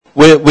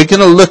We're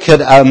going to look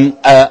at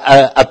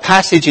a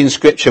passage in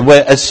Scripture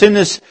where, as soon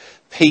as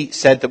Pete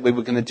said that we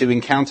were going to do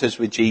encounters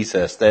with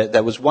Jesus,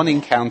 there was one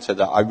encounter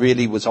that I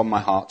really was on my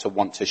heart to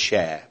want to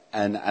share.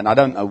 And I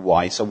don't know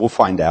why, so we'll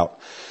find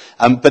out.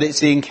 But it's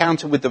the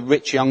encounter with the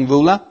rich young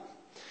ruler.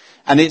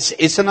 And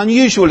it's an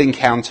unusual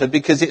encounter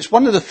because it's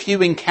one of the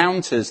few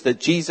encounters that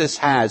Jesus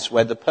has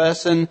where the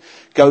person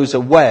goes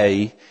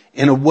away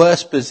in a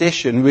worse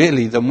position,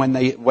 really, than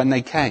when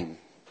they came.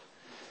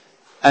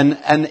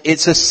 And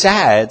it's a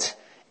sad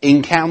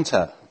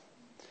encounter.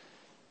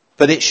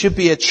 But it should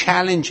be a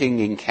challenging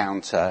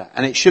encounter,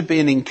 and it should be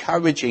an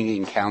encouraging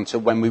encounter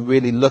when we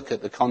really look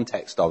at the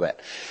context of it.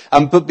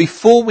 But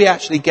before we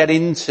actually get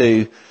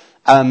into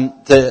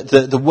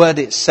the word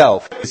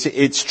itself,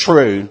 it's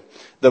true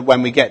that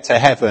when we get to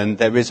heaven,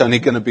 there is only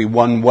going to be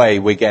one way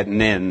we're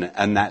getting in,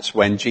 and that's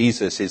when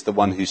Jesus is the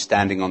one who's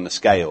standing on the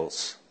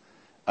scales,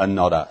 and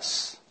not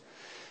us.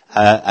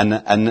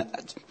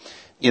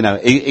 You know,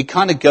 it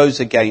kind of goes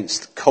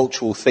against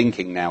cultural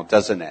thinking now,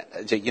 doesn't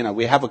it? You know,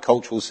 we have a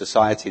cultural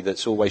society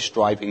that's always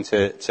striving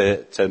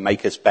to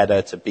make us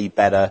better, to be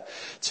better,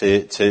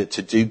 to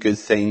do good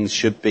things,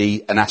 should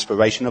be an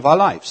aspiration of our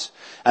lives.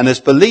 And as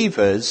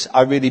believers,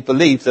 I really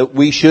believe that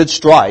we should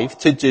strive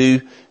to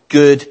do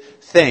good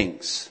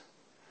things.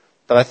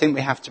 But I think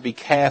we have to be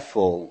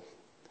careful,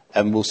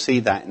 and we'll see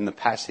that in the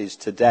passage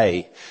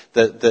today,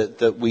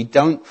 that we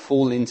don't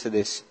fall into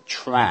this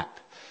trap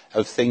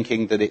of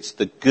thinking that it's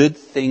the good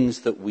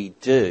things that we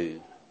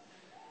do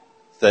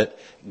that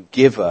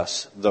give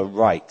us the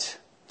right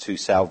to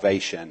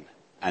salvation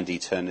and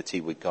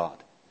eternity with God.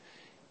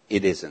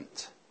 It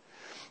isn't.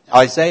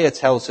 Isaiah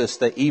tells us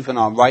that even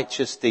our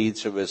righteous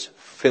deeds are as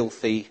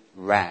filthy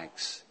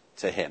rags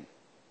to him.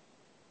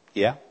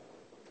 Yeah?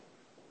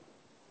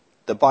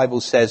 The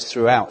Bible says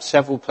throughout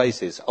several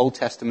places, Old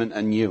Testament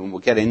and New, and we'll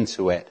get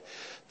into it,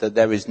 that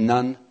there is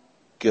none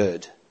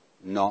good,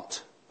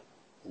 not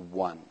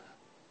one.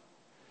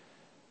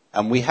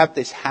 And we have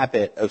this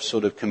habit of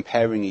sort of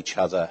comparing each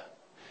other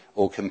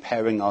or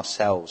comparing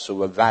ourselves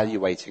or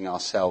evaluating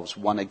ourselves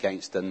one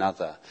against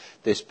another.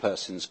 This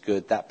person's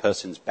good, that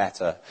person's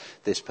better,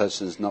 this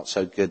person's not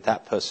so good,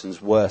 that person's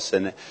worse.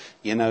 And,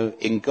 you know,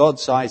 in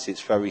God's eyes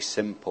it's very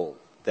simple.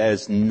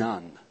 There's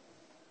none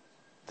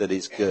that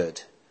is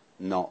good,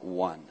 not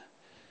one.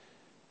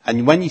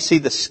 And when you see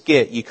the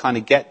skit, you kind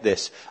of get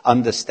this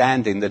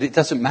understanding that it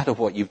doesn't matter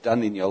what you've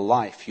done in your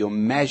life, you're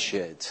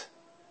measured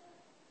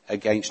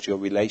against your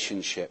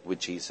relationship with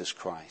Jesus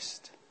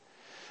Christ.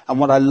 And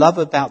what I love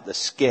about the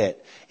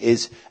skit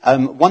is,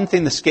 one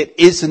thing the skit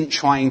isn't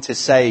trying to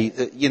say,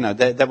 that, you know,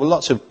 there were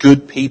lots of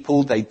good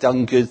people, they'd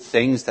done good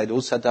things, they'd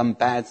also done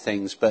bad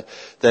things, but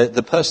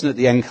the person at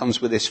the end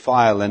comes with this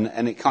file,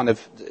 and it kind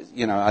of,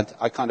 you know,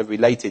 I kind of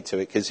related to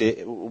it, because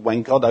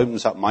when God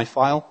opens up my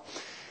file,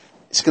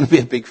 it's going to be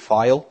a big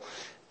file.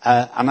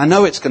 And I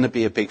know it's going to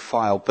be a big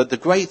file, but the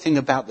great thing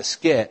about the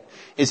skit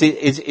is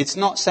it's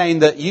not saying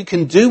that you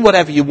can do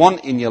whatever you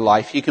want in your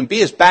life, you can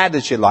be as bad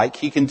as you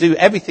like, you can do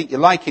everything you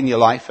like in your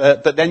life,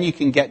 but then you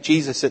can get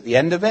Jesus at the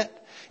end of it.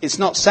 It's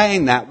not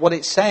saying that. What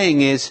it's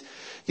saying is,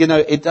 you know,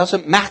 it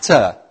doesn't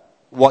matter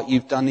what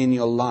you've done in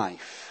your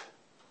life.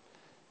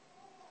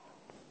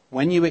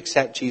 When you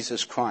accept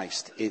Jesus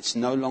Christ, it's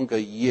no longer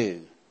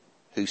you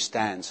who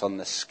stands on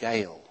the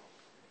scale.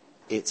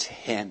 It's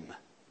him.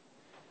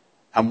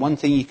 And one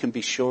thing you can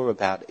be sure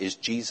about is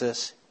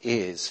Jesus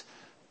is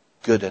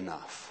good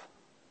enough.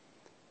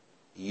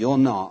 You're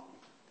not.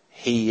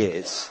 He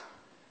is.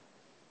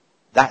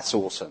 That's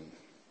awesome.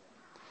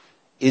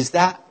 Is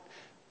that,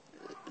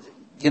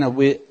 you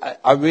know,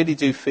 I really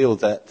do feel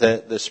that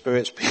the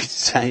Spirit's been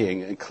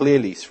saying, and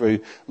clearly through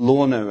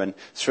Lorna and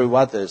through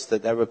others,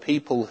 that there are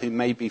people who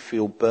maybe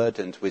feel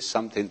burdened with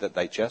something that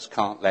they just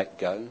can't let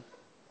go.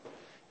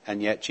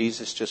 And yet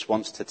Jesus just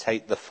wants to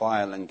take the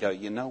file and go,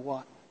 you know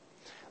what?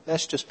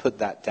 Let's just put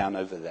that down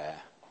over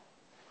there.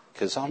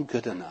 Because I'm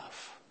good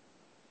enough.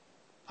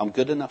 I'm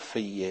good enough for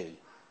you.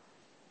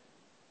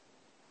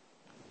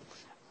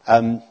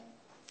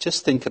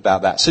 Just think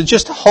about that. So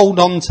just hold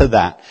on to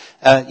that.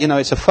 You know,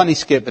 it's a funny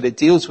skit, but it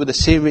deals with a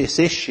serious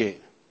issue.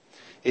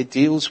 It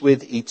deals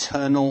with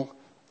eternal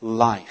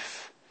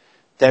life.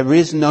 There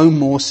is no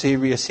more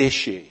serious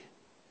issue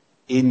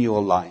in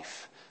your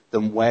life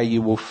than where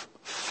you will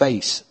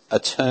face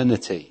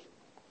eternity.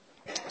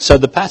 So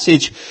the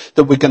passage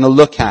that we're going to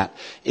look at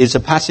is a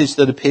passage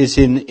that appears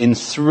in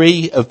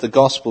three of the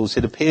Gospels.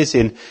 It appears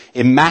in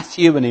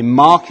Matthew and in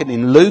Mark and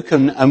in Luke,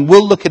 and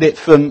we'll look at it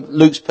from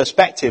Luke's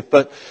perspective,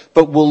 but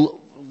we'll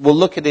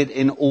look at it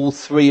in all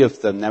three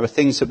of them. There are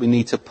things that we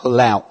need to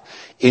pull out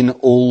in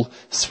all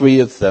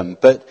three of them.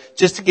 But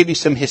just to give you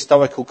some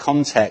historical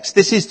context,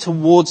 this is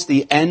towards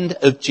the end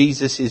of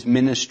Jesus'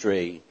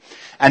 ministry,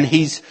 and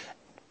he's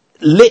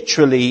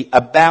literally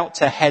about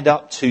to head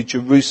up to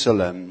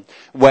Jerusalem,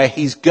 where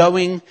he's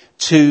going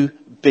to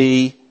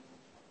be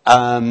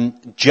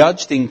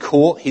judged in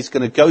court. He's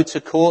going to go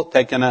to court.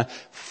 They're going to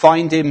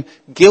find him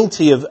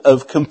guilty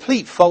of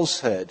complete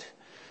falsehood.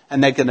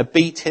 And they're going to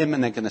beat him,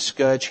 and they're going to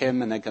scourge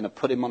him, and they're going to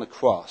put him on a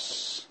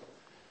cross.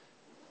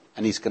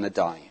 and he's going to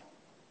die.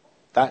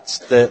 That's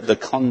the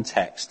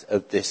context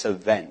of this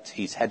event.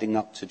 He's heading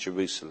up to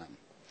Jerusalem.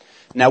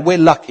 Now, we're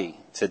lucky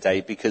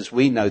today because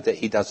we know that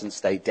he doesn't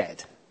stay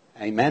dead.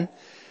 Amen?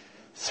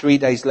 3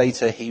 days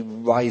later, he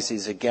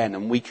rises again,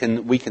 and we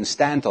can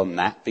stand on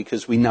that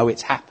because we know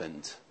it's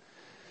happened.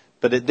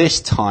 But at this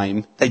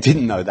time, they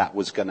didn't know that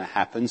was going to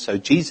happen. So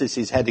Jesus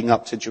is heading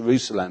up to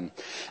Jerusalem.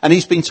 And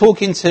he's been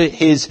talking to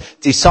his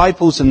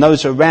disciples and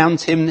those around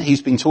him.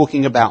 He's been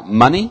talking about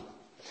money.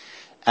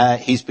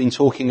 He's been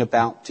talking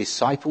about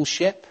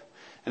discipleship.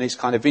 And it's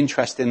kind of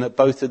interesting that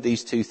both of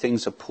these two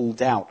things are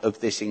pulled out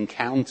of this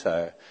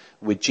encounter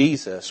with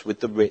Jesus, with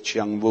the rich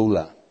young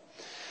ruler.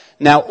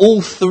 Now, all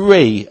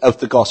three of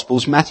the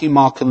Gospels, Matthew,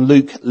 Mark, and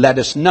Luke, let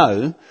us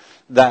know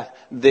that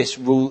this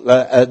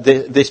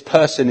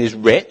person is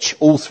rich.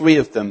 All three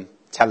of them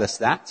tell us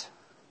that.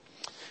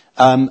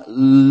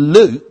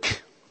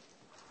 Luke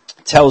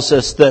tells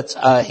us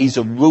that he's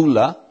a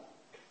ruler,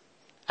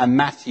 and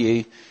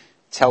Matthew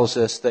tells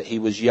us that he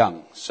was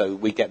young. So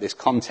we get this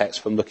context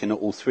from looking at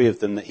all three of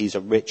them that he's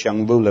a rich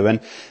young ruler.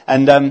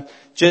 And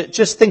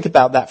just think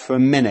about that for a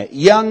minute.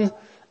 Young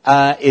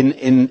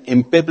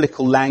in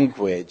biblical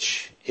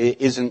language,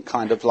 it isn't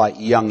kind of like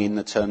young in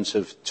the terms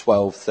of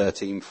 12,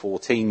 13,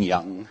 14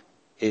 young.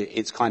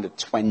 It's kind of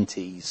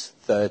 20s,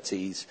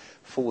 30s,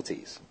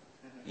 40s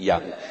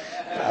young.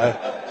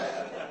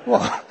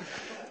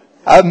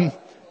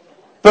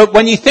 But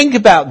when you think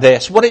about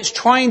this, what it's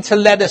trying to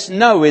let us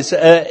know is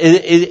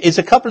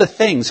a couple of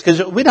things,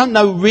 because we don't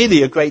know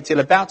really a great deal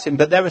about him,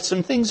 but there are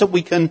some things that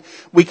we can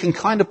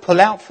kind of pull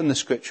out from the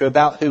scripture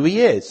about who he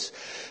is.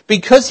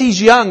 Because he's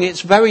young,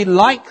 it's very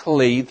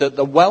likely that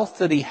the wealth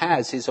that he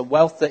has is a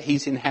wealth that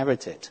he's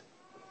inherited.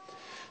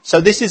 So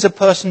this is a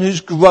person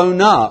who's grown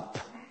up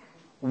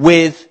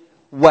with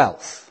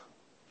wealth.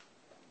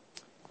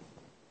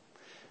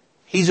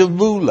 He's a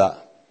ruler.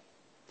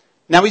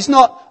 Now, he's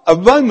not a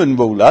Roman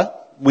ruler,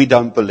 we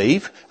don't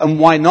believe. And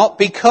why not?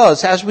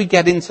 Because as we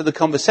get into the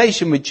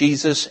conversation with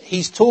Jesus,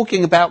 he's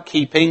talking about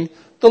keeping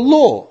the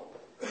law.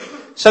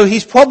 So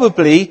he's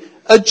probably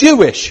a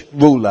Jewish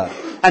ruler.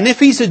 And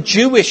if he's a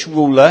Jewish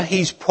ruler,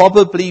 he's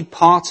probably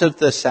part of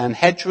the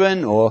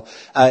Sanhedrin, or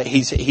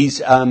he's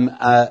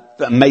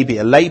maybe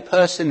a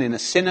layperson in a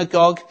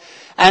synagogue.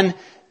 And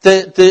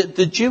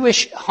the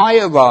Jewish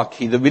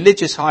hierarchy, the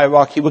religious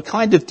hierarchy, were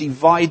kind of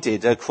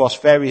divided across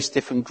various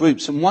different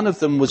groups. And one of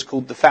them was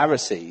called the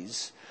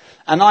Pharisees.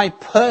 And I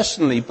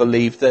personally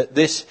believe that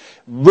this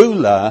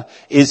ruler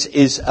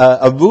is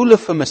a ruler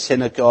from a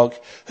synagogue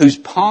who's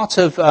part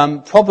of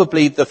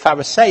probably the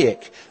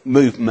Pharisaic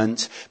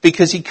movement,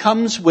 because he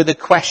comes with a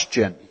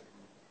question.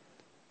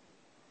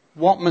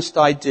 What must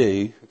I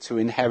do to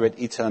inherit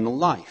eternal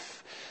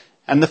life?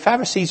 And the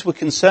Pharisees were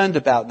concerned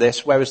about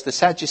this, whereas the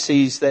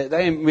Sadducees, they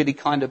didn't really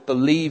kind of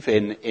believe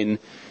in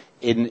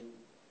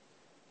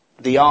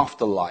the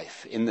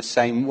afterlife in the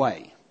same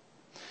way.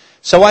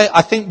 So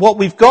I think what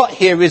we've got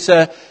here is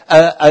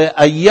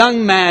a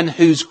young man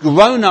who's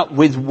grown up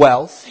with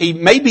wealth.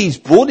 Maybe he's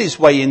brought his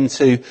way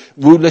into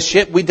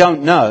rulership, we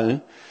don't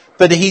know.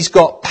 But he's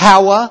got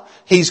power,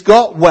 he's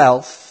got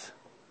wealth,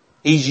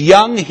 he's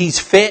young, he's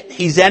fit,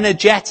 he's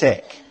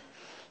energetic.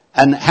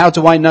 And how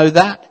do I know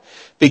that?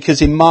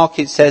 Because in Mark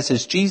it says,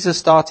 as Jesus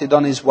started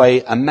on his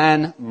way, a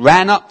man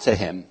ran up to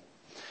him.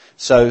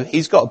 So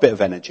he's got a bit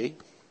of energy.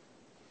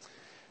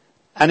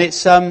 And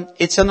it's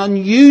an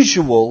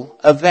unusual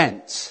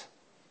event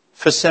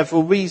for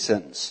several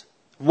reasons.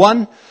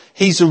 One,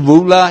 he's a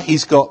ruler,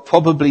 he's got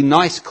probably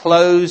nice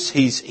clothes,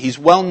 he's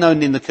well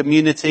known in the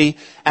community,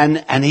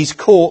 and he's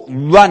caught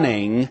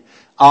running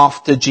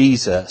after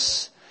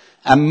Jesus.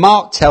 And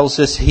Mark tells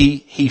us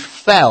he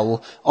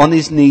fell on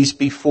his knees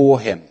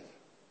before him.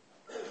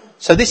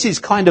 So this is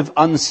kind of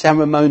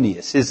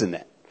unceremonious, isn't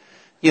it?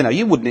 You know,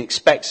 you wouldn't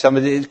expect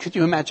somebody, could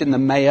you imagine the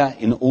mayor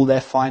in all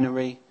their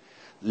finery,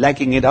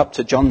 legging it up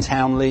to John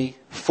Townley,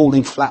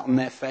 falling flat on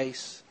their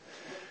face?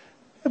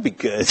 That'd be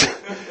good.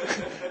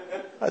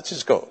 I've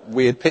just got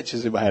weird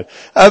pictures in my head.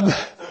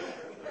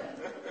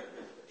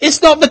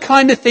 It's not the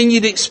kind of thing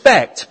you'd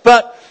expect,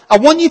 but I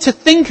want you to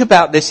think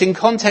about this in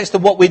context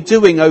of what we're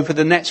doing over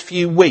the next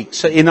few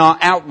weeks in our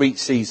outreach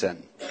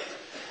season.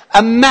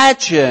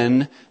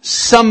 Imagine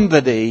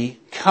somebody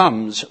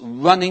comes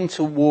running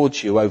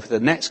towards you over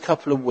the next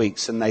couple of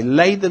weeks and they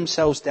lay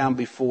themselves down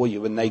before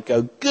you and they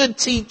go, "Good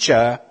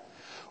teacher,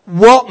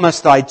 what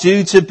must I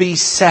do to be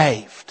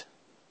saved?"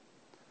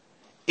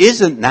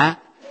 Isn't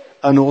that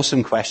an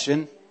awesome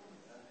question?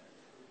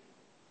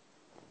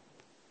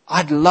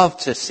 I'd love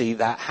to see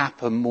that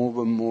happen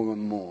more and more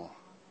and more.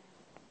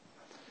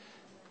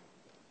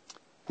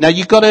 Now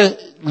you've got to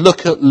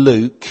look at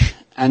Luke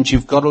and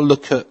you've got to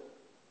look at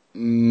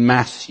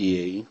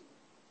Matthew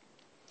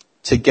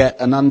to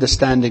get an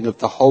understanding of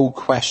the whole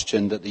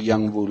question that the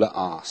young ruler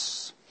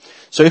asks.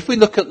 So if we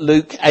look at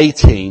Luke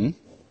 18,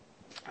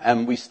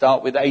 and we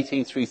start with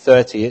 18 through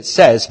 30, it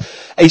says,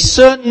 "A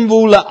certain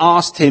ruler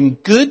asked him,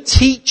 'Good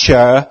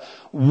teacher,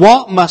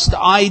 what must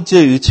I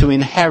do to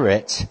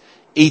inherit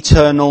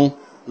eternal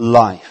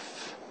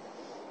life?'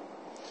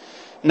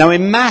 Now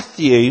in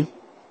Matthew,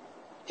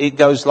 it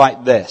goes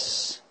like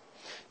this.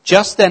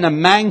 Just then a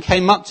man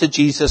came up to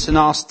Jesus and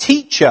asked,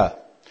 "Teacher,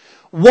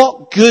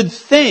 what good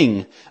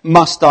thing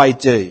must I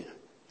do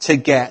to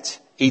get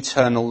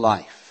eternal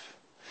life?"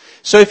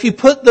 So if you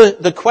put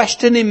the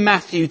question in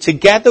Matthew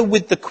together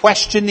with the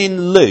question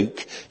in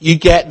Luke, you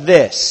get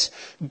this.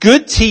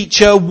 Good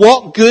teacher,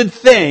 what good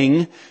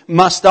thing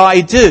must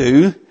I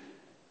do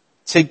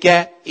to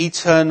get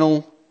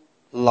eternal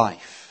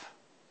life?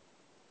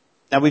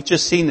 Now we've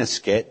just seen a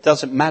skit.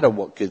 Doesn't matter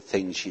what good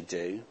things you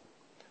do.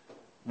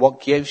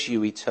 What gives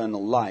you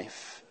eternal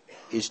life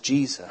is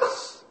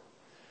Jesus.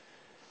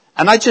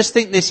 And I just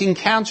think this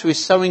encounter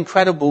is so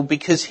incredible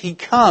because he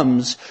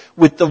comes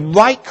with the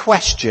right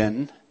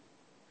question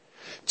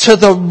to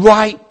the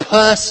right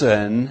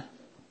person.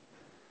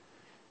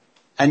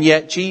 And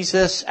yet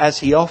Jesus, as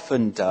he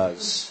often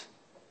does,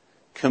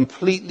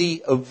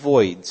 completely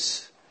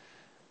avoids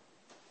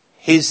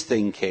his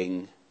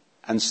thinking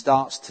and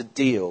starts to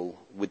deal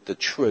with the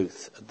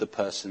truth of the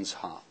person's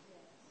heart.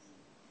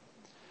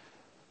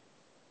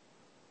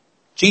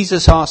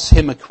 Jesus asks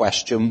him a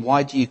question,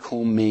 "Why do you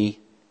call me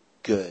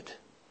good?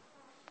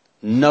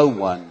 No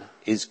one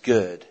is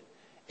good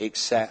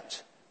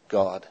except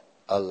God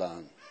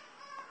alone."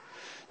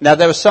 Now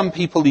there are some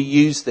people who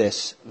use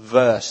this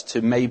verse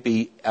to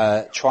maybe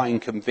try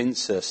and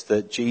convince us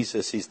that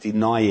Jesus is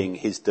denying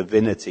his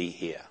divinity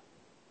here.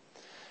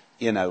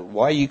 You know,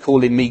 why are you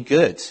calling me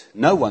good?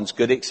 No one's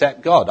good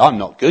except God. I'm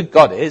not good,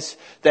 God is.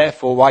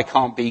 Therefore I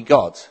can't be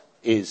God,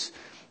 is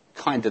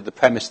kind of the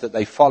premise that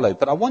they follow.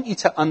 But I want you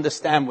to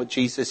understand what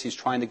Jesus is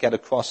trying to get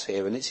across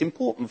here, and it's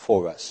important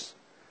for us.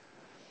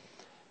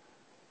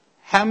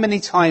 How many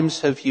times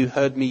have you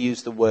heard me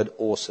use the word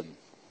awesome?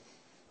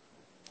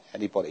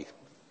 Anybody?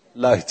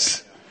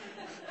 Loads.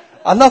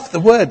 I love the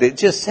word. It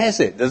just says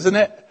it, doesn't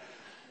it?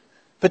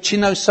 But you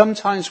know,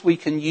 sometimes we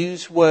can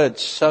use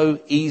words so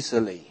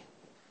easily.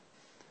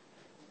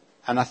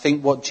 And I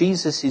think what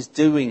Jesus is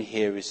doing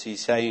here is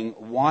he's saying,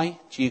 "Why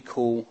do you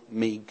call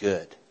me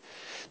good?"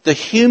 The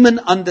human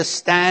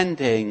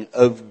understanding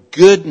of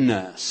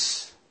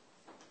goodness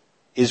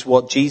is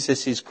what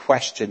Jesus is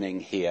questioning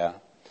here.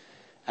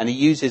 And he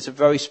uses a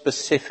very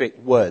specific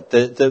word.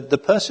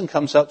 The person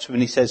comes up to him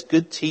and he says,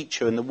 "Good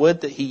teacher," and the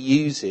word that he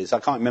uses, I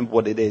can't remember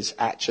what it is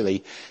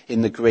actually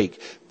in the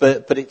Greek,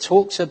 but it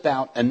talks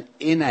about an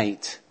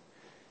innate,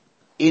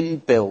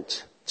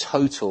 inbuilt,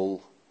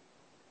 total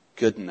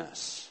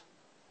goodness.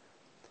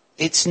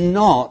 It's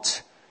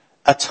not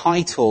a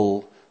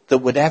title that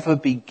would ever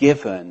be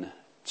given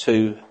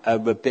to a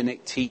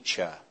rabbinic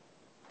teacher.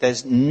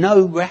 There's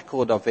no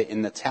record of it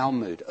in the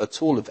Talmud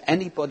at all, of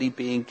anybody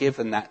being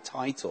given that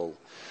title.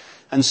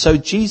 And so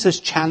Jesus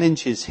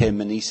challenges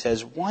him and he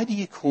says, "Why do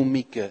you call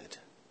me good?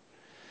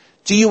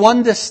 Do you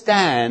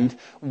understand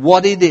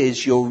what it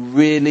is you're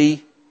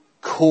really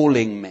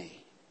calling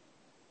me?"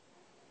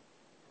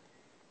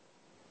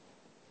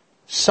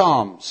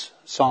 Psalms,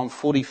 Psalm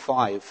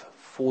 45,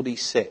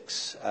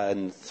 46,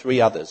 and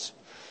three others.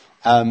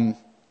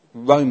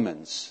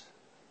 Romans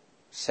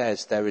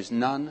says, "There is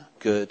none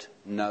good,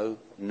 no,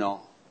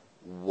 not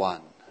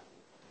one."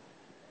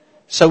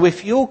 So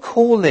if you're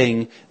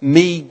calling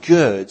me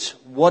good,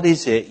 what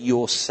is it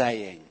you're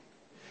saying?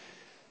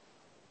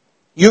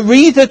 You're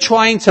either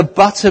trying to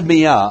butter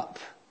me up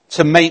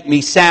to make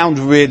me sound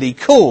really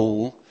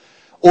cool,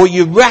 or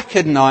you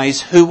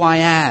recognize who I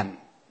am.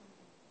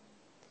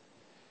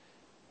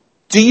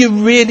 Do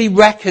you really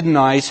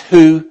recognize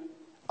who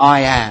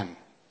I am?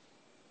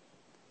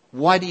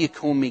 Why do you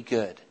call me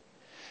good?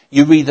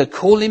 You're either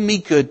calling me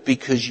good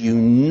because you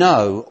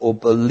know or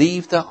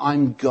believe that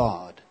I'm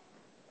God,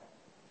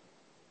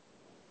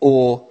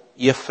 or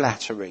you're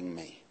flattering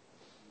me.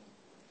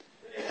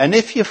 And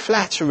if you're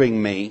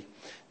flattering me,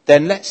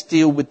 then let's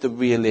deal with the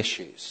real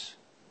issues.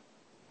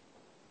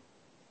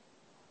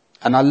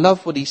 And I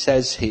love what he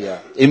says here.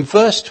 In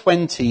verse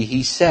 20,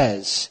 he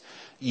says,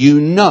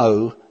 "You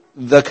know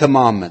the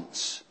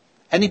commandments."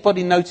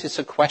 Anybody notice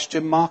a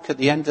question mark at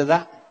the end of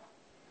that?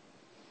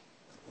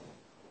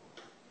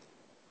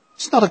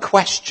 It's not a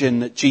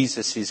question that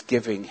Jesus is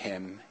giving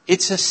him.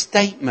 It's a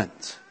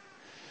statement.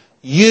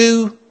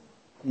 You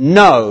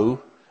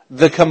know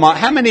the command.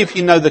 How many of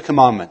you know the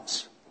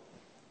commandments?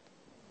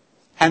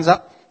 Hands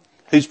up.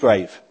 Who's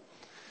brave?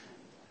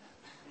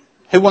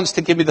 Who wants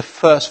to give me the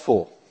first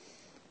four?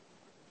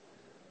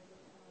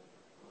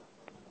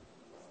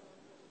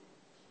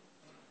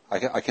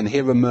 I can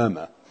hear a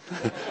murmur.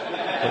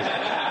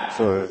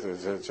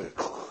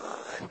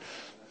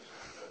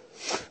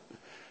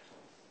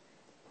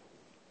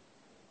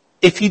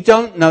 If you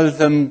don't know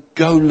them,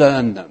 go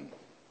learn them.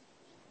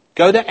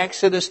 Go to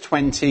Exodus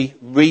 20,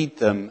 read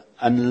them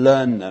and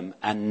learn them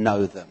and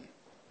know them.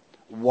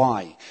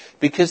 Why?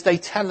 Because they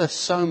tell us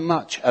so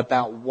much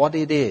about what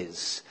it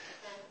is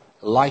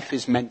life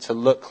is meant to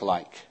look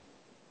like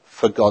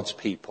for God's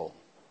people.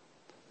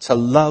 To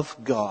love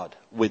God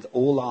with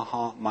all our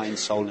heart, mind,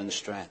 soul and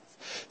strength.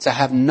 To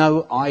have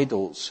no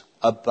idols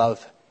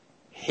above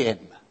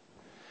him.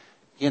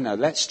 You know,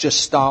 let's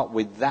just start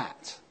with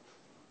that.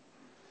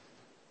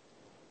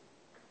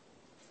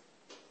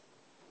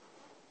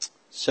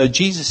 So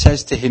Jesus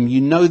says to him, you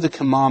know the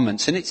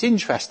commandments. And it's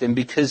interesting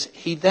because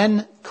he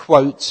then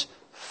quotes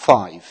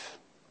 5.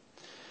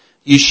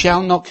 You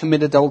shall not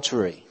commit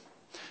adultery.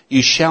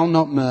 You shall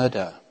not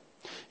murder.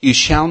 You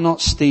shall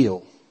not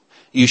steal.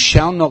 You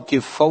shall not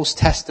give false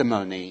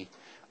testimony.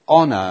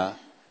 Honor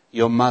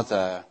your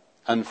mother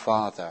and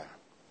father.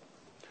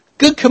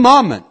 Good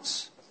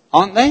commandments,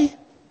 aren't they?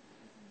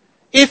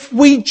 If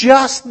we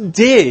just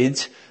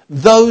did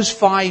those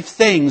 5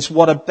 things,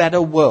 what a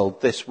better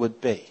world this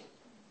would be.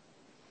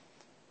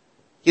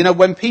 You know,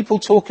 when people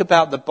talk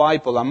about the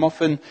Bible, I'm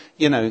often,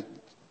 I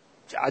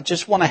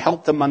just want to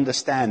help them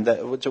understand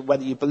that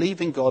whether you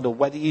believe in God or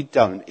whether you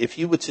don't, if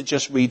you were to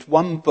just read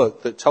one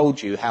book that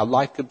told you how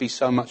life could be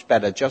so much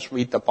better, just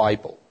read the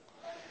Bible.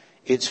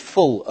 It's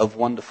full of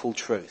wonderful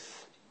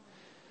truth.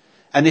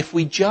 And if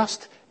we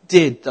just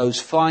did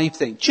those 5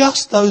 things,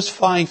 just those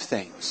 5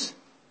 things,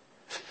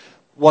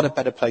 what a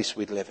better place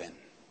we'd live in.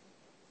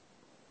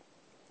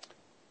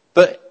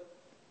 But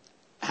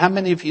how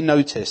many of you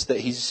noticed that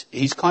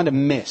he's kind of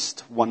missed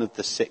one of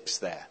the 6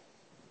 there?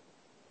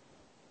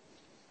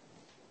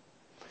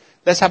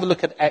 Let's have a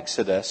look at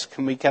Exodus.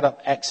 Can we get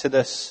up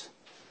Exodus?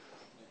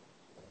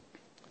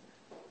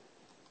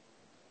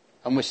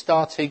 And we're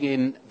starting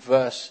in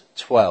verse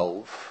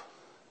 12.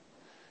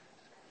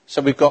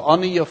 So we've got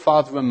honor your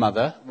father and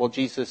mother. Well,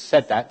 Jesus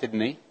said that, didn't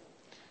he?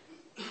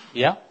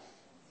 Yeah.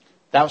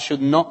 Thou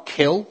shalt not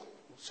kill,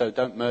 so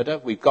don't murder.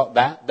 We've got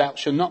that. Thou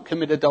shalt not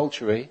commit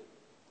adultery.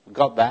 We've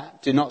got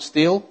that. Do not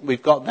steal.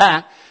 We've got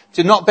that.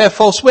 Do not bear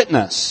false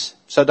witness.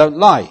 So don't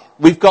lie.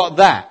 We've got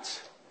that.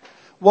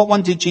 What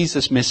one did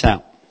Jesus miss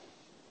out?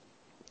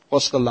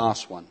 What's the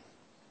last one?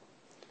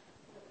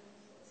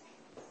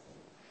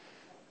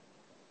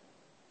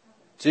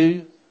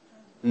 Do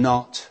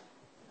not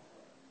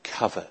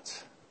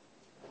covet.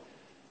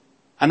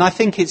 And I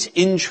think it's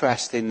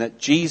interesting that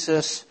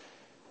Jesus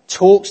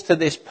talks to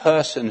this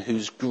person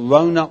who's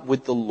grown up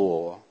with the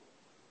law.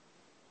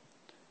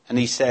 And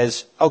he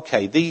says,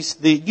 okay,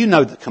 you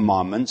know the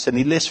commandments. And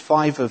he lists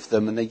 5 of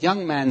them. And the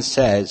young man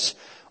says,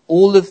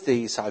 all of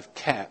these I've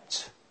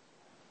kept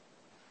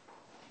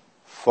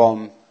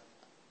from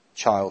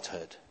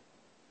childhood.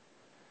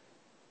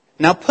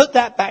 Now put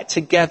that back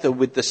together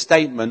with the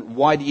statement,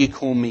 why do you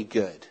call me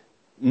good?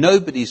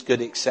 Nobody's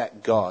good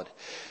except God.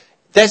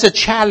 There's a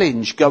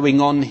challenge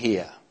going on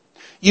here.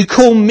 You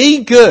call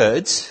me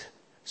good,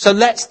 so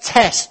let's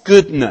test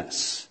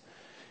goodness.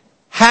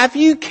 Have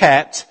you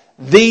kept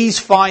these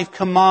 5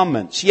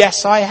 commandments?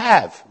 Yes, I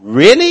have.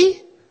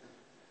 Really?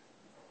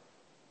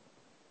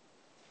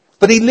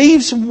 But he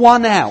leaves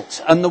one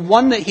out, and the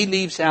one that he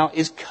leaves out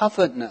is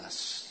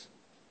covetousness.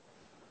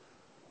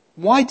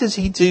 Why does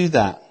he do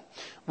that?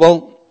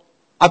 Well,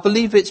 I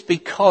believe it's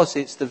because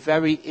it's the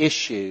very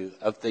issue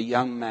of the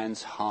young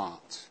man's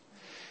heart.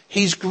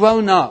 He's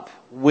grown up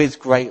with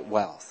great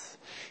wealth.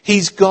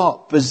 He's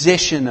got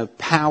position of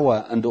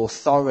power and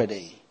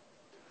authority.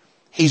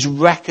 He's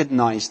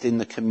recognized in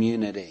the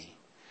community.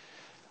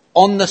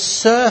 On the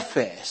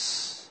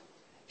surface,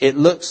 it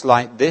looks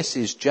like this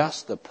is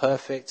just the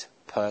perfect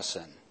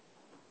person.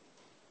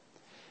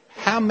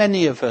 How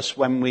many of us,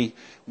 when we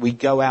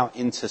go out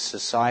into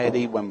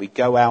society, when we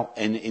go out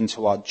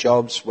into our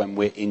jobs, when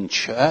we're in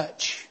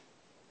church,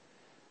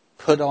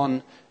 put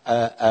on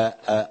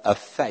a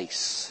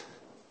face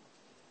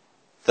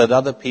that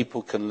other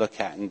people can look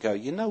at and go,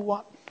 you know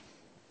what?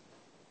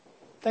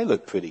 They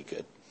look pretty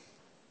good.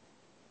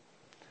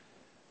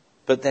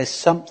 But there's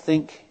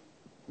something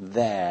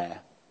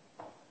there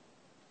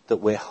that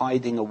we're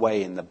hiding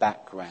away in the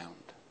background.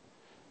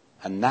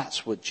 And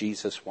that's what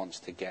Jesus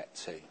wants to get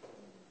to.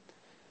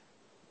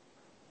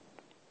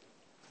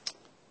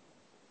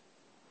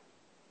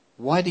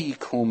 Why do you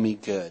call me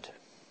good?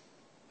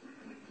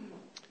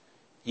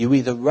 You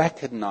either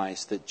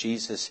recognize that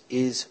Jesus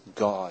is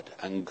God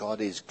and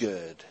God is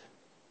good,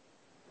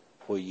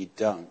 or you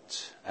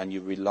don't, and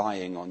you're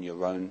relying on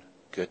your own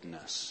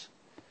goodness.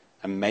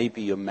 And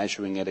maybe you're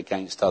measuring it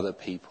against other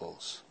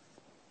people's.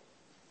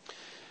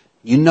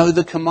 You know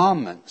the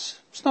commandments.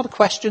 It's not a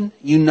question.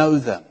 You know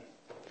them.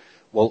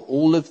 Well,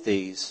 all of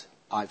these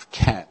I've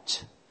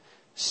kept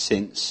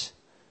since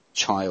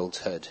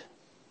childhood.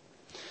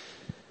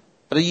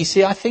 But you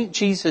see, I think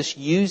Jesus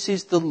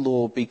uses the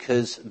law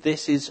because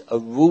this is a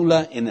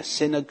ruler in a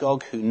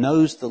synagogue who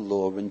knows the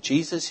law, and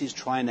Jesus is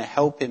trying to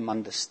help him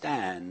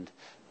understand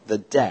the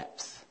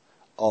depth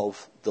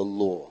of the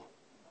law.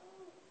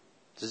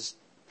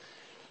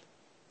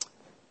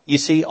 You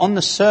see, on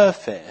the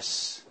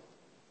surface,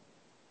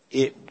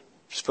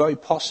 it's very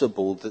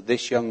possible that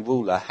this young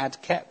ruler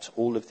had kept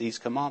all of these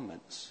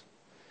commandments.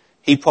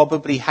 He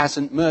probably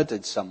hasn't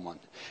murdered someone.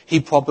 He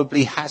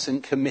probably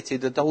hasn't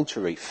committed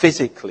adultery,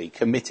 physically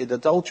committed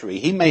adultery.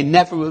 He may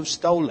never have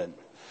stolen.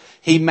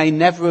 He may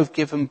never have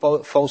given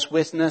false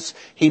witness.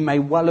 He may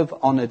well have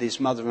honored his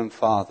mother and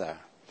father.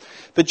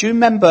 But do you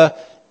remember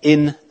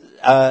in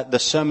the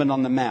Sermon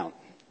on the Mount,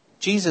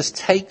 Jesus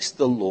takes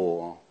the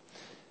law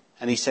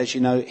and he says,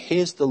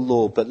 here's the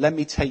law, but let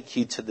me take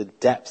you to the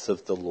depth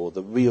of the law,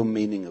 the real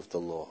meaning of the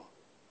law.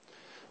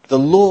 The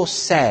law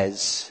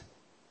says,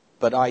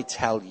 but I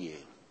tell you.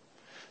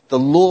 The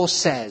law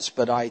says,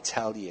 but I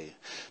tell you.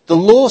 The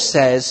law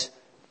says,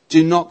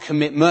 do not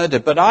commit murder.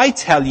 But I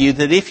tell you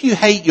that if you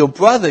hate your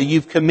brother,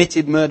 you've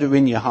committed murder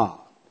in your heart.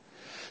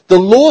 The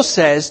law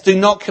says, do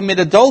not commit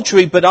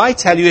adultery. But I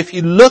tell you, if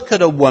you look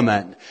at a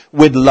woman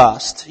with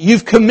lust,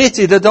 you've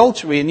committed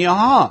adultery in your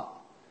heart.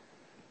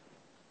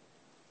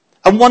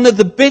 And one of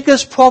the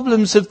biggest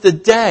problems of the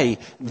day,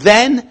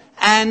 then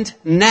and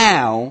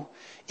now,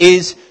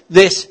 is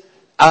this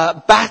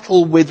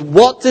battle with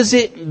what does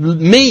it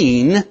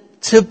mean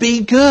to be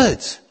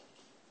good?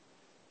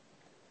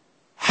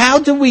 How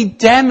do we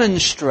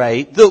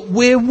demonstrate that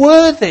we're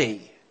worthy?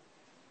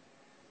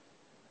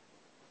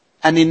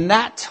 And in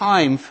that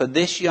time, for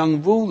this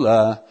young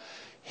ruler,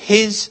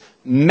 his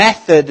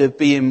method of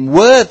being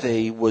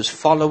worthy was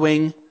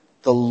following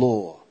the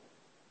law.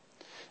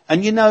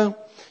 And you know,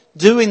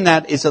 doing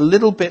that is a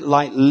little bit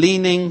like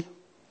leaning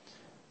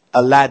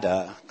a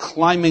ladder,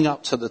 climbing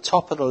up to the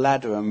top of the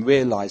ladder and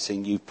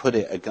realizing you put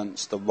it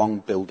against the wrong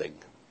building.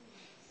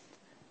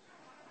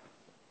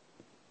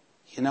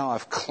 You know,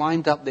 I've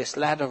climbed up this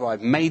ladder,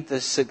 I've made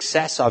the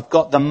success, I've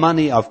got the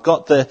money, I've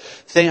got the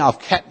thing, I've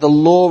kept the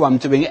law, I'm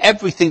doing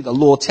everything the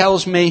law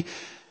tells me.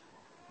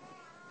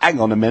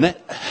 Hang on a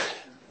minute.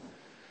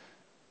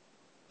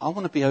 I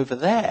want to be over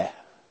there.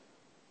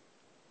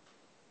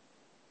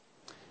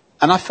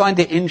 And I find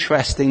it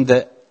interesting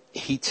that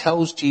he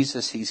tells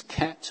Jesus he's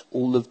kept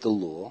all of the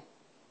law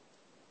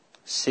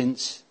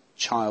since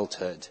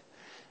childhood.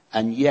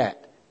 And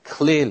yet,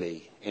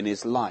 clearly in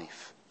his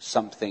life,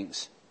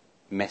 something's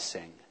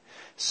missing.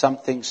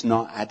 Something's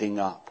not adding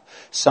up.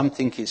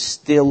 Something is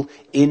still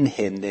in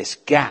him, this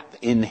gap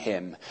in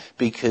him,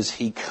 because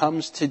he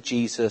comes to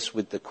Jesus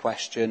with the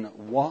question,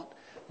 what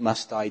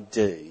must I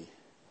do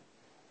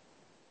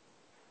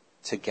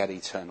to get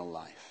eternal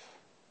life?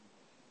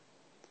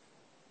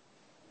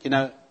 You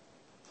know,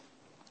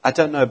 I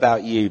don't know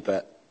about you,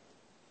 but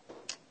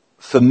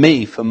for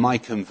me, for my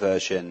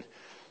conversion,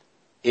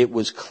 it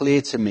was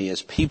clear to me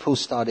as people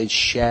started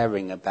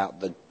sharing about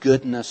the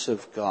goodness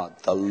of God,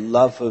 the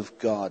love of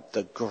God,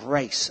 the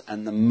grace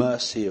and the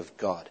mercy of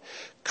God,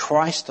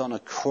 Christ on a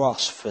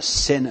cross for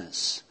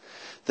sinners,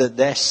 that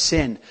their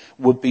sin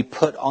would be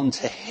put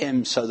onto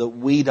him so that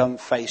we don't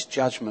face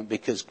judgment,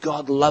 because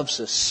God loves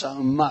us so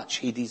much.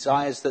 He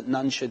desires that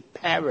none should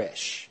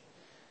perish.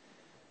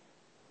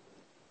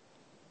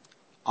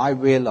 I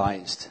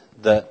realized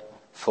that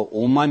for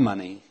all my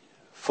money,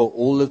 for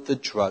all of the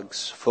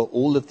drugs, for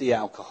all of the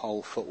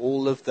alcohol, for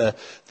all of the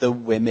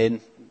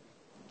women,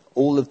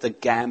 all of the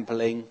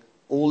gambling,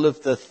 all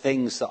of the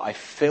things that I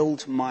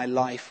filled my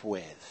life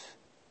with,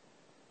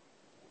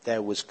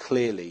 there was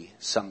clearly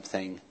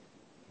something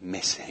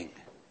missing.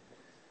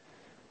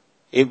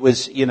 It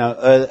was, you know,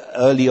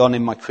 early on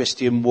in my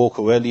Christian walk,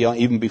 or early on,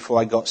 even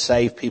before I got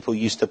saved, people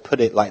used to put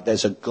it like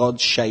there's a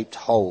God-shaped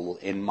hole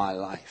in my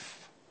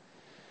life.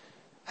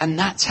 And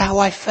that's how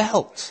I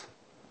felt.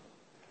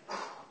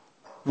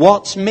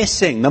 What's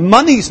missing? The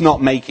money's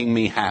not making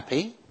me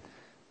happy.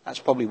 That's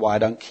probably why I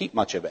don't keep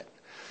much of it.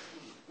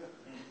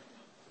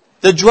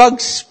 The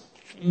drugs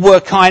were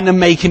kind of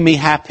making me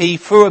happy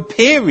for a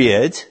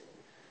period.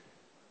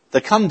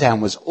 The come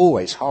down was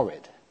always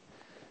horrid.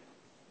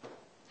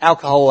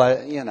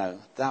 Alcohol, you know,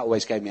 that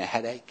always gave me a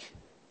headache.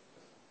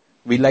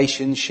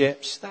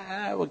 Relationships,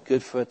 they were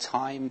good for a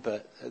time,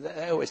 but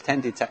they always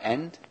tended to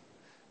end,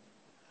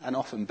 and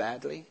often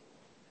badly.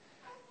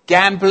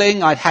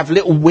 Gambling, I'd have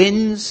little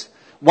wins.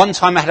 One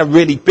time I had a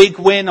really big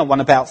win. I won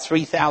about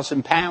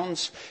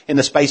 £3,000 in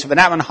the space of an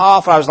hour and a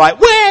half. I was like,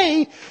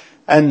 way!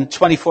 And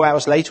 24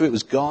 hours later it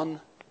was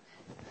gone.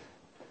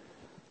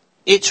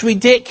 It's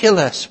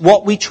ridiculous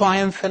what we try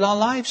and fill our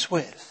lives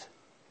with.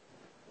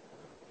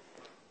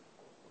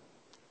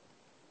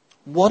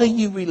 What are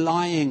you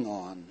relying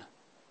on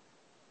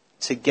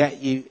to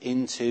get you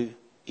into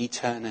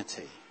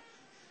eternity?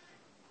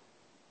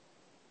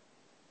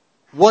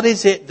 What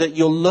is it that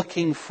you're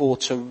looking for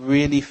to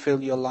really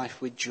fill your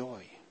life with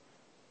joy,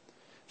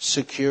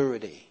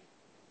 security,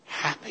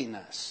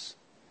 happiness?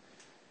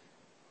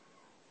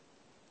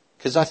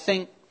 Because I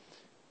think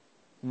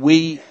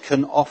we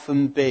can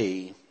often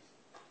be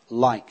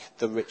like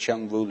the rich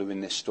young ruler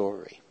in this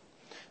story.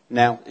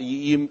 Now,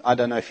 I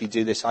don't know if you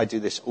do this. I do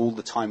this all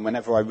the time.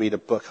 Whenever I read a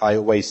book, I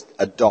always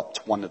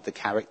adopt one of the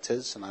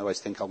characters, and I always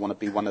think I want to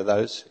be one of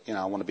those. You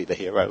know, I want to be the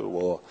hero,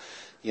 or,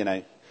 you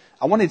know,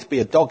 I wanted to be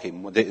a dog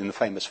in the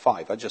famous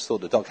Five. I just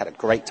thought the dog had a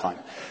great time.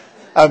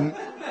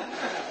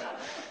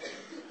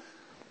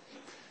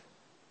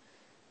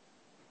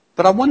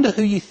 But I wonder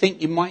who you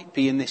think you might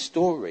be in this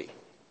story.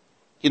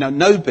 You know,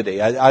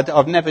 nobody.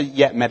 I've never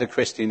yet met a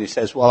Christian who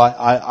says, well,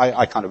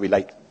 I kind of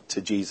relate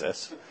to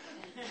Jesus.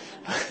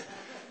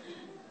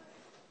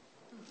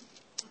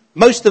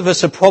 Most of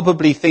us are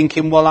probably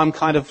thinking, well, I'm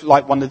kind of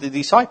like one of the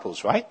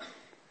disciples, right?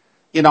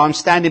 You know, I'm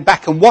standing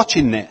back and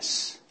watching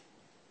this.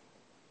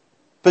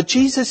 But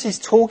Jesus is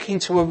talking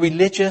to a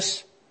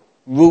religious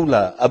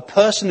ruler, a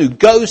person who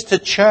goes to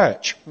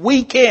church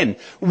week in,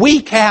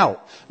 week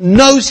out,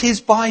 knows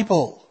his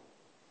Bible.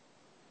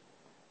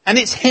 And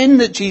it's him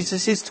that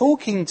Jesus is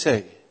talking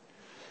to.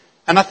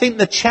 And I think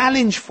the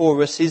challenge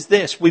for us is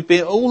this.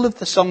 All of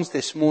the songs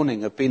this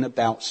morning have been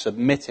about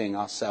submitting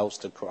ourselves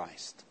to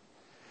Christ.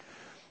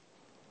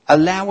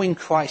 Allowing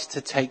Christ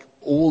to take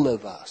all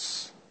of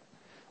us.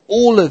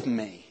 All of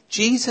me.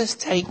 Jesus,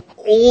 take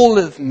all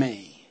of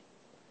me.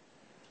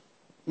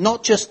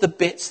 Not just the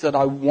bits that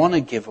I want to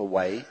give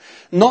away.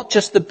 Not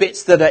just the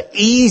bits that are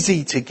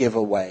easy to give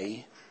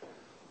away.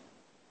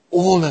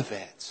 All of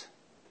it.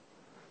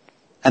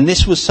 And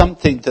this was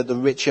something that the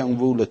rich young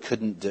ruler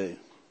couldn't do.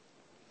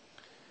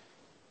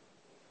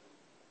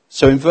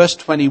 So in verse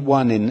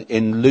 21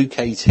 in Luke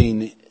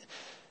 18,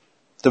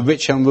 the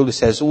rich young ruler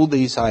says, all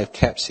these I have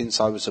kept since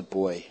I was a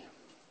boy.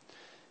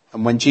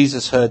 And when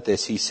Jesus heard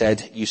this, he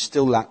said, you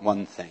still lack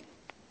one thing.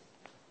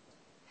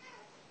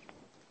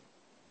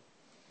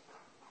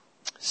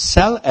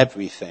 Sell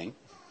everything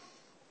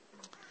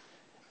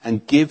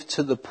and give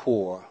to the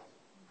poor,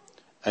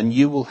 and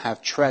you will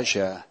have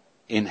treasure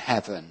in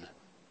heaven.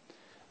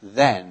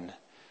 Then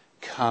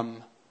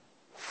come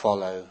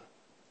follow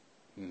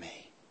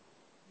me.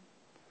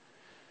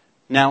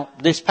 Now,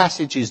 this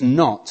passage is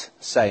not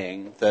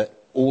saying that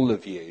all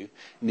of you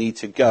need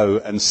to go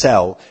and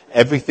sell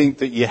everything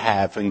that you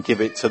have and give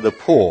it to the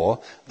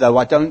poor, though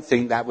I don't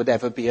think that would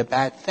ever be a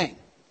bad thing.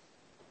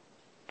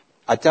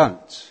 I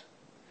don't.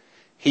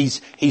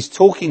 He's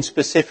talking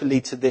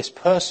specifically to this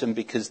person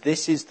because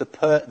this is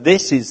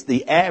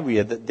the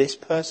area that this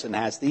person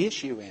has the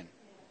issue in.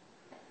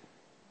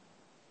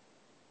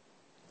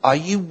 Are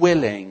you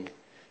willing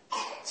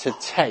to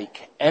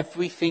take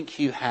everything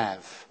you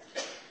have,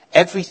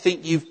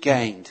 everything you've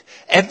gained,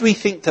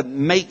 everything that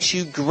makes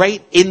you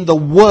great in the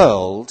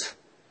world,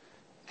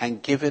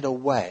 and give it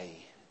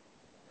away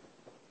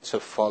to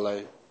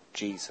follow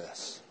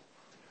Jesus?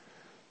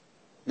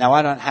 Now,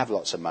 I don't have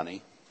lots of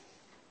money,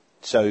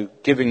 so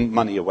giving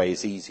money away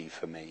is easy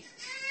for me.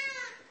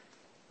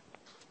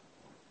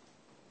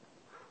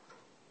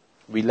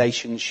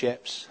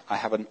 Relationships, I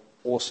have an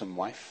awesome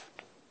wife,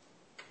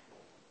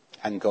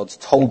 and God's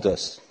told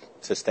us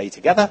to stay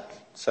together,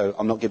 so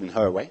I'm not giving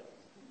her away.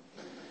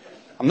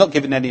 I'm not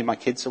giving any of my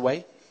kids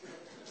away.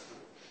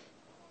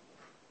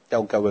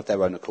 They'll go of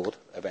their own accord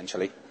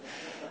eventually.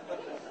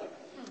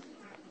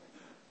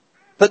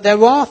 But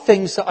there are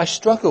things that I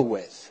struggle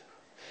with.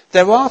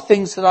 There are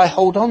things that I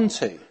hold on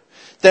to.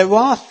 There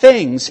are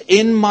things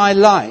in my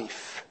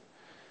life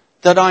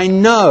that I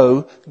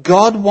know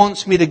God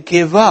wants me to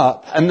give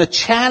up. And the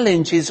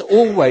challenge is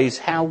always,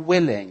 how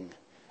willing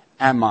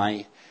am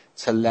I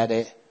to let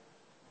it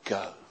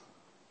go?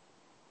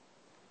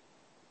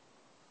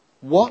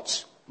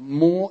 What's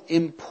more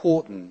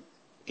important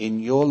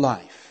in your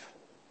life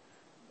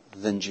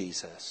than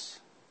Jesus?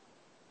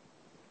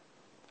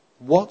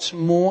 What's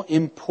more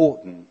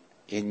important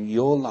in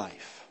your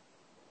life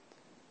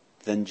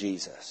than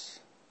Jesus?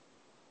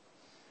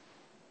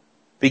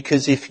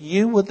 Because if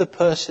you were the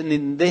person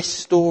in this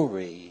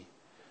story,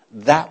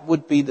 that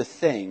would be the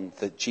thing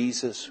that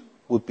Jesus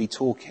would be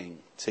talking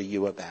to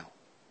you about.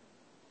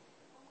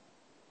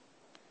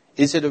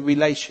 Is it a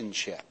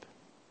relationship?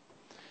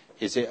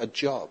 Is it a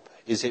job?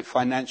 Is it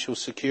financial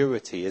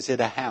security? Is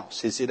it a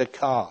house? Is it a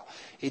car?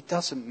 It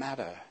doesn't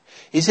matter.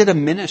 Is it a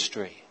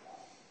ministry?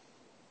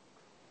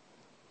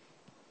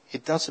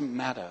 It doesn't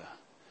matter.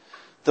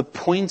 The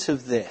point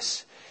of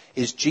this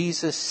is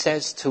Jesus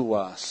says to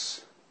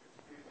us,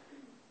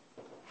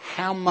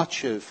 how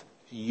much of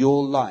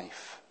your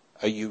life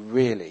are you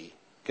really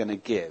going to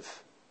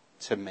give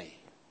to me?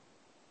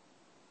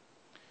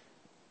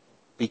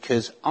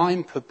 Because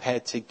I'm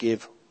prepared to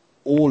give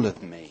all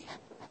of me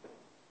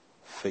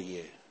for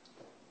you.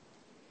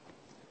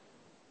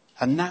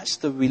 And that's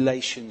the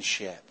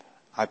relationship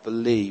I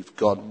believe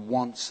God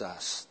wants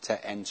us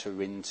to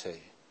enter into.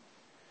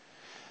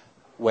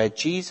 Where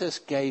Jesus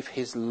gave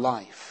his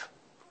life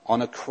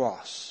on a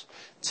cross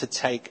to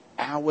take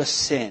our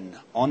sin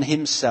on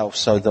himself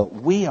so that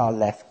we are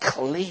left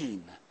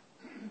clean.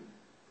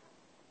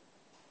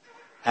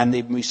 And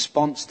in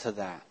response to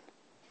that,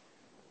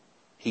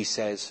 he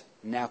says,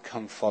 now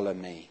come follow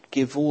me.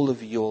 Give all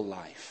of your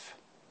life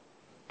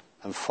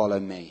and follow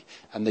me.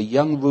 And the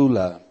young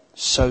ruler,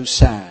 so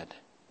sad,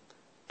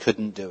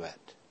 couldn't do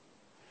it.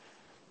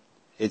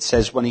 It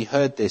says when he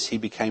heard this, he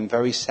became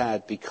very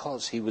sad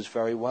because he was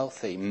very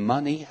wealthy.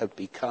 Money had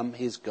become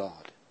his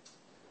God.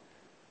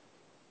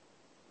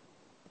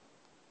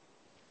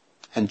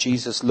 And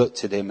Jesus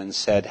looked at him and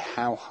said,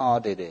 how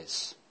hard it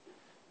is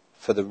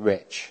for the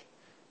rich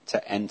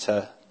to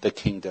enter the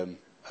kingdom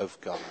of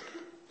God.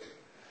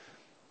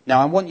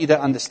 Now, I want you to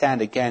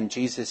understand again,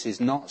 Jesus is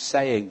not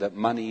saying that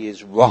money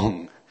is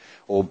wrong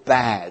or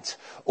bad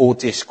or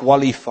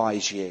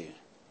disqualifies you.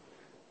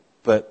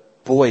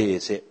 But boy,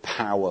 is it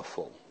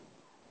powerful.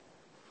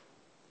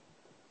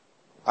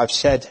 I've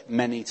said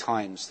many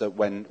times that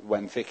when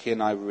Vicky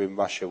and I were in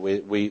Russia,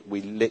 we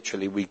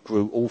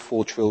grew all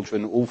four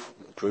children.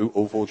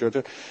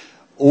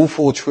 All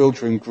four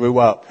children grew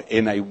up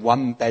in a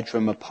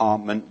one-bedroom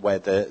apartment where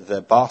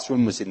the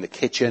bathroom was in the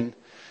kitchen,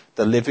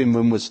 the living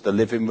room was the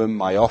living room,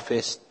 my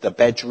office, the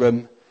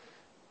bedroom,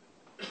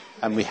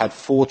 And we had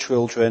 4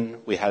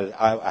 children.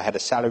 I had a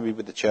salary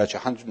with the church,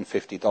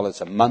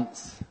 $150 a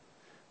month.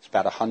 It's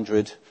about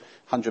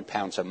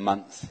 £100 a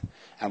month.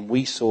 And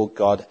we saw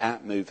God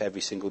at move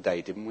every single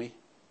day, didn't we?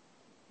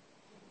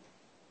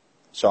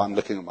 So I'm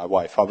looking at my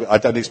wife. I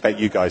don't expect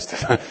you guys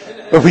to.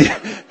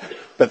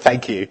 But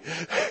thank you.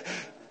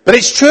 But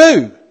it's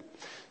true.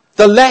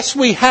 The less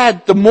we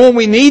had, the more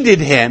we needed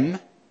him.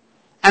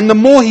 And the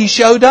more he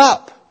showed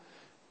up.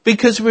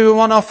 Because we were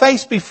on our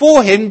face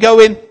before him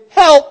going,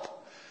 help!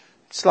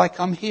 It's like,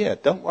 I'm here,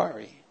 don't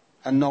worry.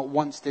 And not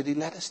once did he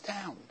let us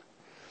down.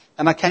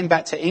 And I came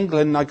back to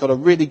England and I got a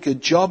really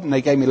good job and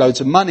they gave me loads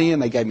of money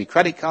and they gave me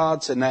credit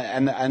cards and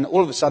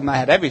all of a sudden I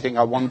had everything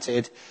I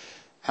wanted.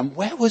 And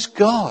where was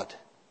God?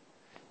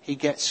 He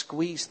gets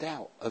squeezed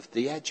out of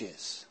the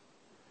edges.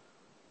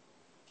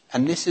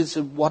 And this is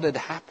what had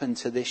happened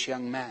to this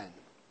young man.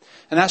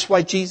 And that's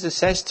why Jesus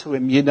says to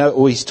him,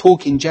 or he's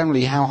talking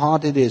generally how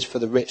hard it is for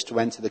the rich to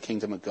enter the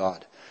kingdom of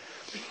God.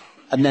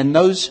 And then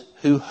those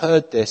who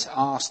heard this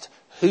asked,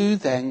 who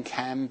then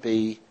can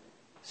be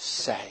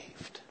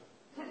saved?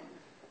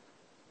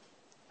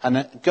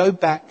 And go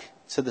back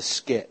to the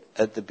skit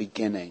at the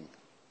beginning.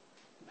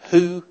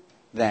 Who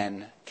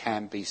then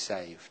can be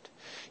saved?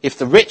 If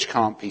the rich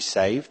can't be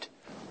saved,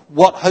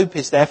 what hope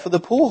is there for the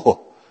poor?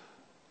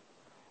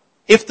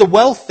 If the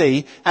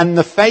wealthy and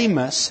the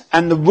famous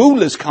and the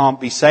rulers can't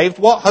be saved,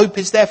 what hope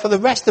is there for the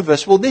rest of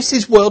us? Well, this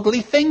is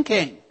worldly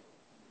thinking.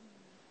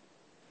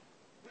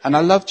 And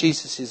I love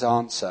Jesus'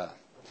 answer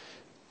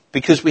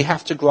because we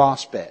have to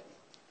grasp it.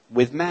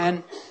 With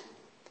man,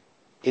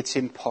 it's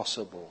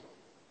impossible.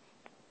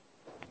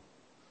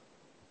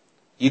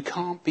 You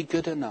can't be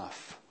good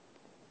enough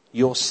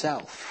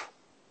yourself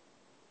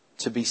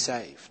to be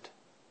saved.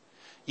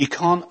 You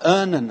can't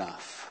earn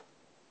enough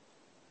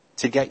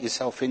to get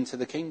yourself into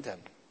the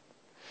kingdom.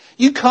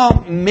 You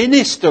can't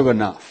minister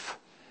enough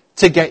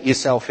to get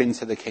yourself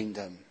into the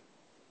kingdom.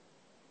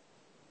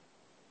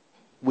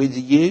 With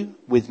you,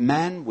 with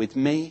man, with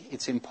me,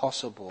 it's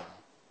impossible.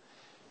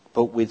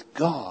 But with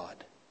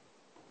God,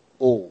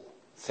 all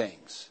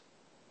things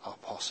are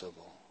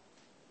possible.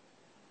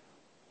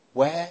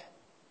 Where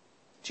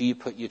do you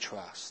put your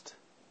trust?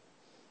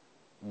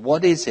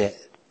 What is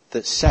it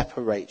that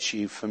separates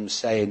you from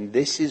saying,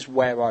 this is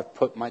where I've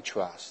put my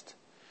trust,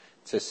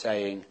 to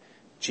saying,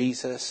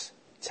 Jesus,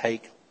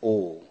 take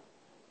all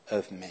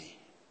of me.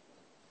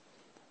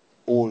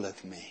 All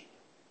of me.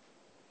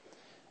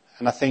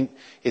 And I think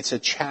it's a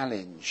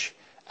challenge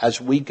as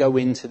we go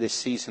into this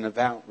season of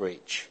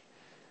outreach.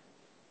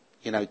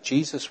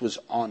 Jesus was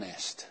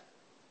honest.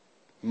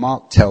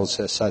 Mark tells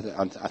us, I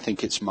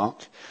think it's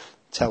Mark,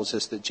 tells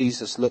us that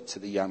Jesus looked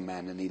at the young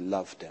man and he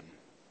loved him.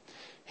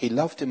 He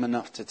loved him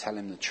enough to tell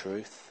him the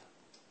truth.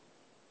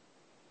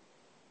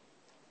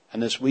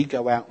 And as we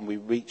go out and we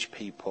reach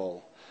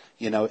people,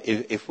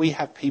 if we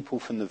have people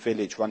from the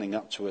village running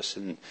up to us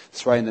and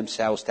throwing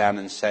themselves down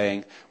and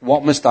saying,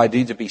 what must I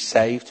do to be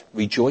saved?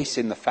 Rejoice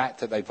in the fact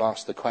that they've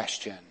asked the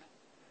question.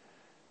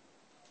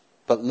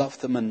 But love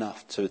them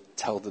enough to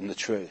tell them the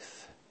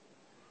truth.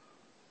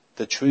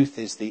 The truth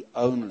is the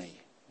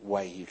only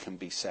way you can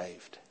be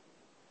saved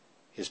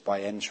is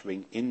by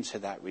entering into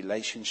that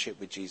relationship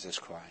with Jesus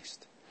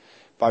Christ.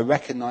 By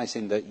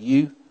recognizing that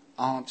you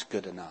aren't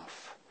good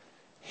enough.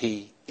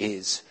 He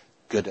is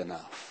good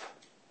enough.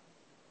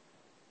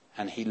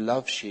 And he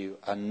loves you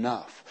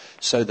enough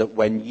so that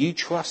when you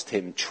trust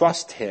him.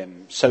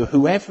 So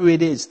whoever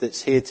it is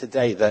that's here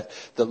today that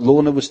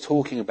Lorna was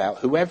talking about,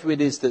 whoever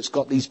it is that's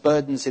got these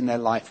burdens in their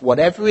life,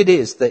 whatever it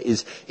is that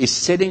is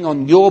sitting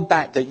on your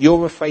back that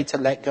you're afraid to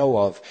let go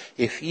of,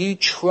 if you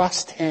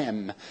trust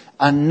him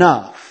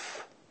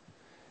enough,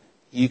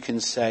 you can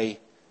say,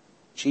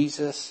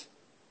 Jesus,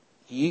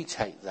 you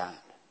take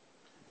that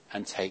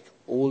and take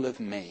all of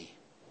me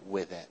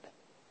with it.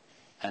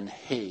 And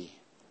he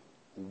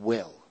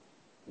will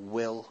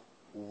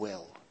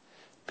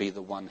be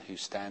the one who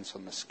stands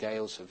on the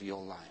scales of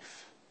your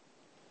life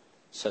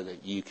so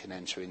that you can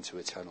enter into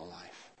eternal life.